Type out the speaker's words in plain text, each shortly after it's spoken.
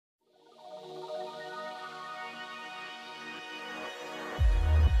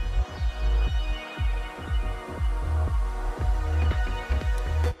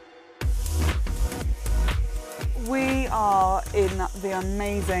in the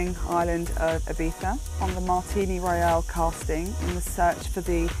amazing island of Ibiza on the Martini Royale casting in the search for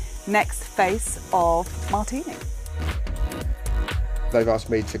the next face of Martini. They've asked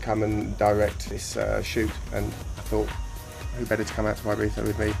me to come and direct this shoot, and I thought, who better to come out to Ibiza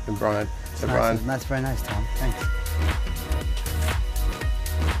with me than Bryan. So nice, Bryan. that's very nice, Tom. Thanks.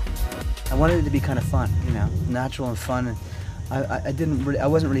 I wanted it to be kind of fun, you know, natural and fun. And I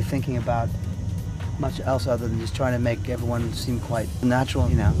wasn't really thinking about much else other than just trying to make everyone seem quite natural,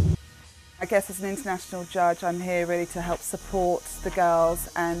 you know. I guess as an international judge, I'm here really to help support the girls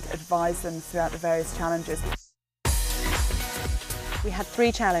and advise them throughout the various challenges. We had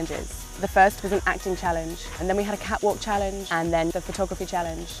 3 challenges. The first was an acting challenge, and then we had a catwalk challenge, and then the photography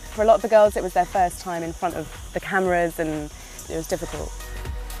challenge. For a lot of the girls, it was their first time in front of the cameras, and it was difficult.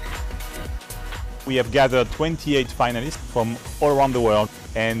 We have gathered 28 finalists from all around the world,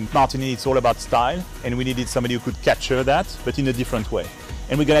 and Martini, it's all about style, and we needed somebody who could capture that, but in a different way.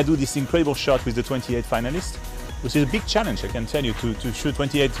 And we're going to do this incredible shot with the 28 finalists, which is a big challenge, I can tell you, to shoot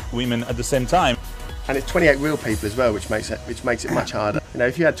 28 women at the same time. And it's 28 real people as well, which makes it much harder. You know,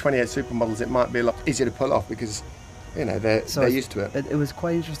 if you had 28 supermodels, it might be a lot easier to pull off because, you know, they're used to it. It was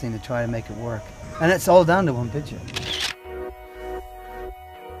quite interesting to try to make it work. And it's all down to one picture.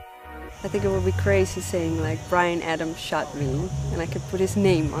 I think it would be crazy saying like Bryan Adams shot me and I could put his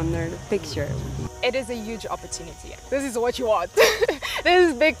name under the picture. It is a huge opportunity. This is what you want.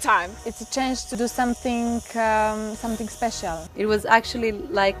 This is big time. It's a chance to do something special. It was actually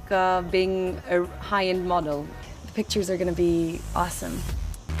like being a high-end model. The pictures are going to be awesome.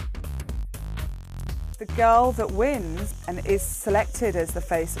 The girl that wins and is selected as the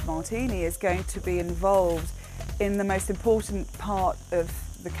face of Martini is going to be involved in the most important part of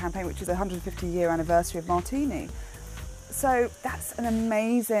the campaign, which is the 150-year anniversary of Martini. So that's an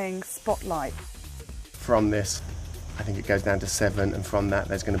amazing spotlight. From this, I think it goes down to 7, and from that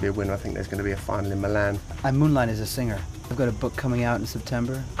there's going to be a winner. I think there's going to be a final in Milan. I moonlight as a singer. I've got a book coming out in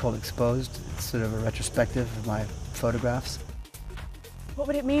September called Exposed. It's sort of a retrospective of my photographs. What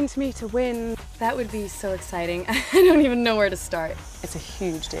would it mean to me to win? That would be so exciting. I don't even know where to start. It's a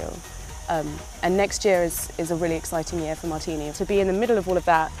huge deal. And next year is a really exciting year for Martini. To be in the middle of all of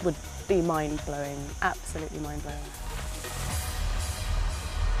that would be mind-blowing, absolutely mind-blowing.